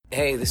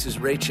Hey, this is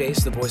Ray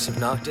Chase, the voice of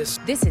Noctis.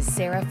 This is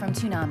Sarah from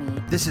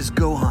Toonami. This is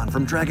Gohan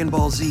from Dragon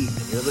Ball Z.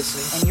 And you're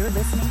listening. And you're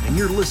listening. And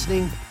you're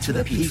listening to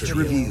the Peach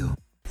Review.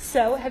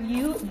 So,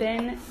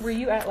 were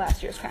you at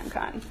last year's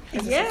CrimeCon?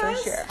 This is the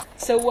first year.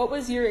 So, what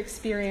was your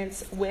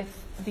experience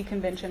with the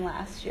convention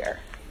last year?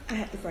 I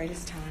had the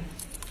greatest time.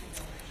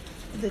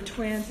 The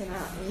twins and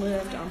I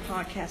lived on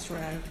Podcast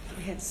Row.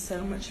 We had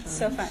so much fun.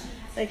 So fun.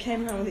 They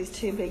came home with these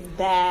 2 big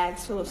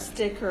bags full of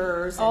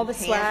stickers, all and the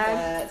swag,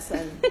 pamphlets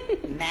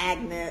and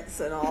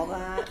magnets and all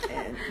that.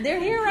 And they're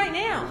here right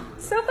now.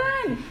 So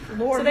fun.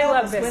 Lord so they help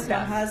love us this with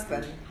stuff. my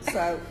husband.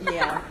 So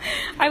yeah,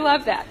 I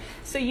love that.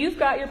 So you've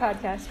got your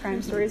podcast,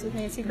 Crime Stories with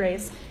Nancy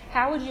Grace.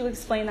 How would you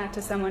explain that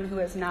to someone who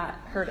has not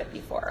heard it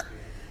before?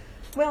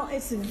 well,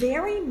 it's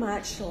very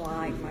much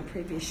like my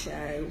previous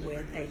show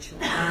with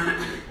H&R,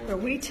 where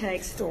we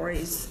take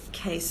stories,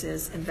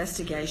 cases,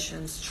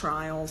 investigations,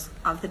 trials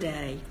of the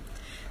day,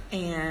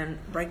 and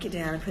break it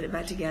down and put it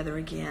back together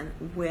again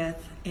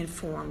with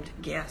informed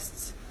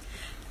guests.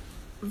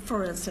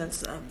 For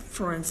instance, a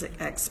forensic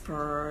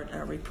expert,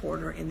 a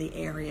reporter in the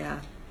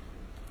area,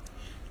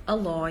 a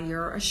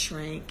lawyer, a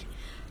shrink,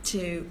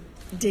 to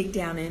dig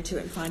down into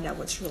it and find out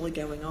what's really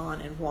going on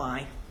and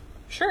why.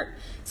 Sure.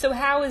 So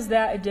how is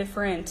that a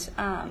different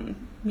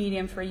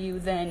medium for you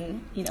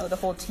than, the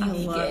whole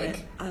TV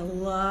gig? I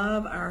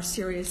love our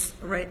Sirius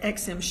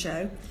XM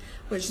show,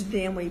 which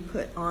then we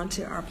put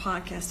onto our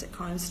podcast at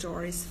Crime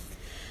Stories.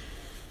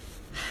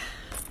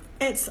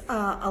 It's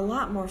a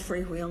lot more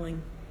freewheeling.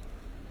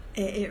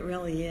 It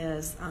really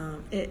is.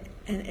 And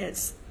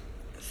it's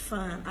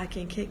fun. I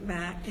can kick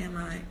back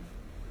and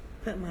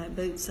put my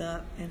boots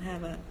up and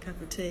have a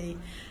cup of tea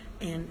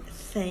and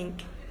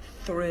think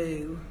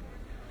through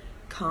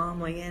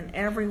calmly, and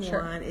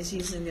everyone is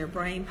using their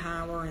brain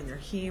power and their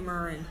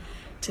humor and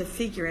to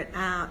figure it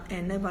out,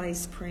 and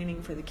nobody's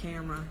preening for the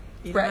camera.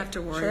 You don't have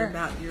to worry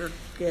about your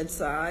good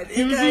side.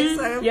 Okay,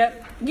 so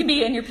yep, you can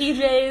be in your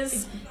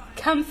PJs,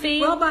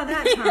 comfy. Well, by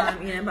that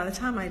time, by the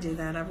time I do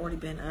that, I've already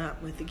been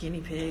up with the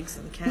guinea pigs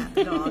and the cat, and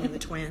the dog, and the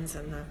twins,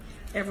 and the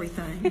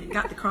everything.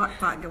 Got the crock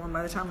pot going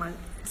by the time I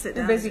sit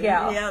down. You're a busy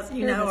gal. Yes,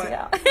 You're know a busy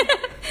it. gal.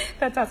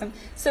 That's awesome.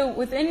 So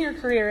within your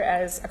career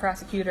as a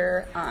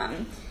prosecutor,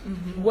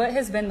 what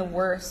has been the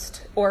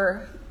worst,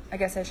 or I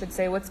guess I should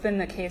say, what's been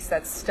the case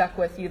that's stuck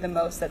with you the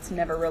most that's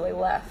never really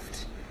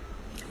left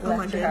Oh my your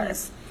heart?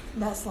 goodness.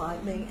 That's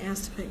like being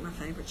asked to pick my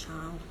favorite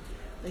child,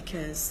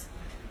 because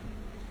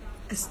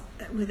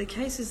with the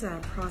cases that I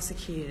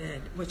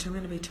prosecuted, which I'm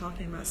going to be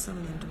talking about some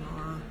of them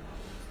tomorrow,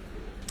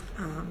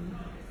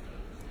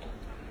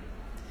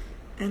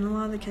 and a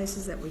lot of the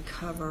cases that we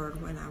covered,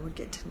 when I would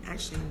get to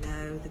actually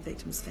know the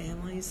victims'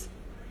 families,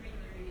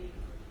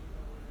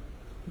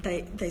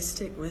 they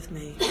stick with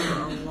me for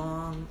a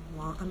long,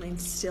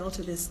 still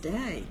to this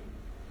day.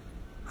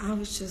 I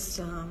was just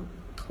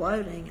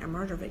quoting a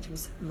murder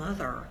victim's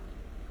mother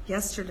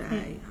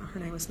yesterday. Her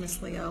name was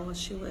Miss Leola.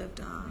 She lived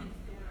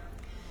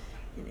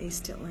in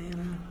East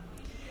Atlanta,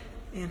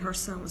 and her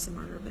son was a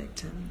murder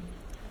victim.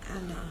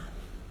 And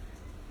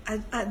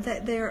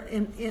they're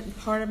in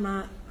part of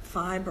my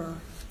fiber,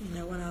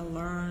 when I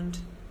learned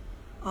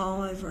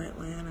all over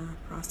Atlanta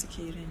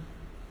prosecuting.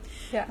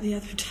 Yeah. The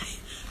other day,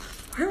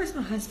 where was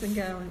my husband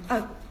going?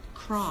 Oh,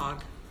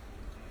 Krog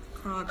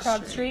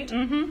Street.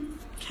 Mm-hmm.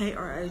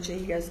 Krog.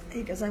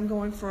 He goes, I'm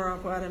going for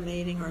a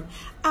meeting, or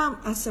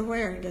I said,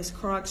 where? He goes,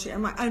 Krog Street.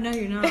 I'm like, oh no,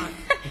 you're not.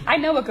 I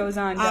know what goes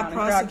on down I in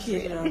Krog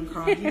Street. prosecuted on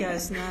Krog. He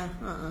goes,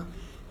 no,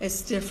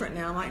 it's different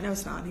now. I'm like, no,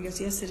 it's not. He goes,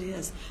 yes, it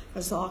is.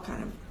 There's all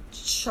kind of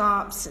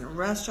shops and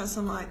restaurants.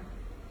 I'm like,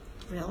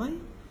 really?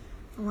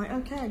 I'm like,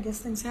 okay, I guess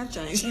things have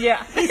changed.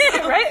 Yeah,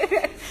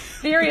 right?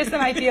 The areas that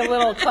might be a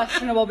little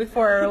questionable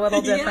before are a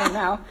little different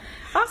now.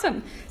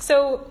 Awesome.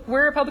 So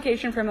we're a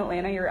publication from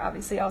Atlanta. You're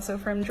obviously also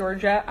from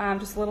Georgia.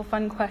 Just a little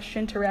fun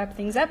question to wrap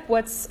things up.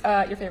 What's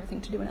your favorite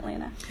thing to do in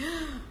Atlanta?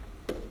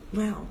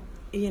 Well,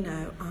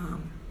 the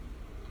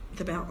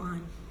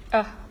Beltline.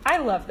 I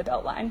love the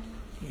Beltline.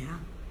 Yeah,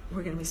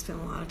 we're going to be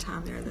spending a lot of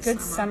time there this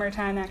Good summer.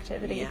 summertime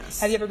activity.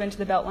 Yes. Have you ever been to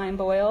the Beltline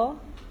Boil?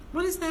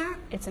 What is that?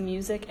 It's a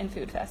music and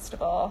food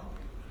festival.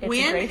 It's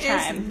When a great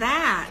time. is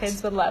that?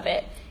 Kids would love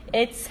it.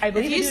 I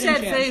believe If you they do it in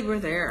said June. food, we're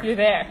there. You're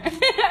there.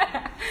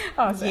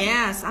 Awesome.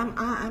 Yes, I'm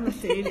a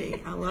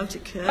foodie. I love to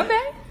cook.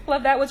 Okay.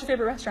 Love that. What's your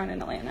favorite restaurant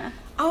in Atlanta?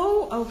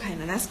 Oh, okay.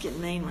 Now that's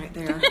getting mean right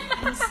there.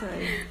 Let's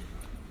see.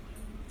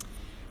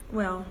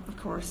 Well, of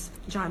course,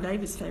 John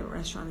David's favorite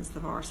restaurant is the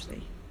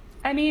Varsity.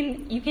 I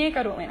mean, you can't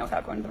go to Atlanta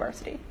without going to the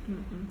Varsity.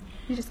 Mm-hmm.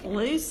 You just can't.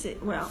 Lucy,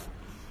 well,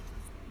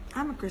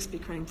 I'm a Krispy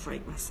Kreme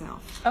freak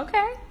myself.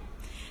 Okay.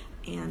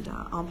 And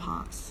on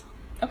Pops.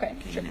 Okay.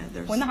 Sure.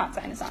 There's When the hot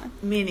sign is on.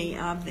 many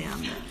of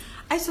them.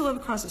 I used to live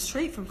across the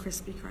street from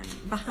Krispy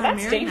Kreme, behind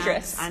That's Mary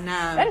dangerous. Knott's. I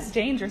know. That is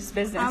dangerous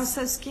business. I was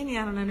so skinny,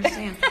 I don't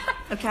understand.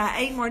 Okay, I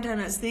ate more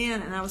donuts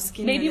then, and I was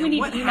skinny. Maybe we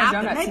need to eat more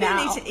donuts Maybe now.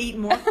 I need to eat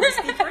more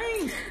Krispy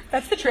Kremes.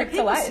 That's the trick to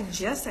People life.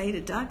 suggest I eat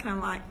a duck, and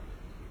I'm like,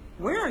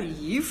 where are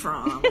you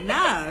from?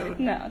 No.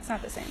 No, it's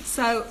not the same.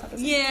 So, It's not the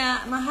same.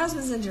 yeah, my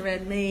husband's into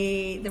red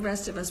meat. The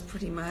rest of us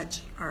pretty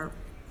much are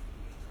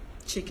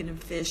chicken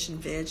and fish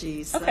and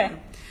veggies. Okay. So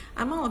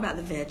I'm all about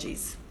the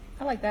veggies.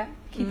 I like that.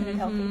 Keeping it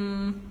healthy.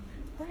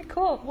 All right,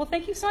 cool. Well,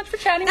 thank you so much for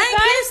chatting Thank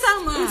with us. you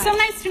so much. It's so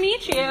nice to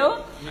meet you.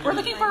 We're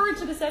looking forward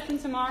to the session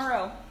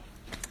tomorrow.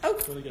 Oh,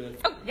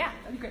 Oh, yeah,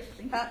 that'd be great.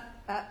 Thank you.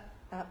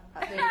 up.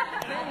 There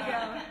you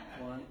go.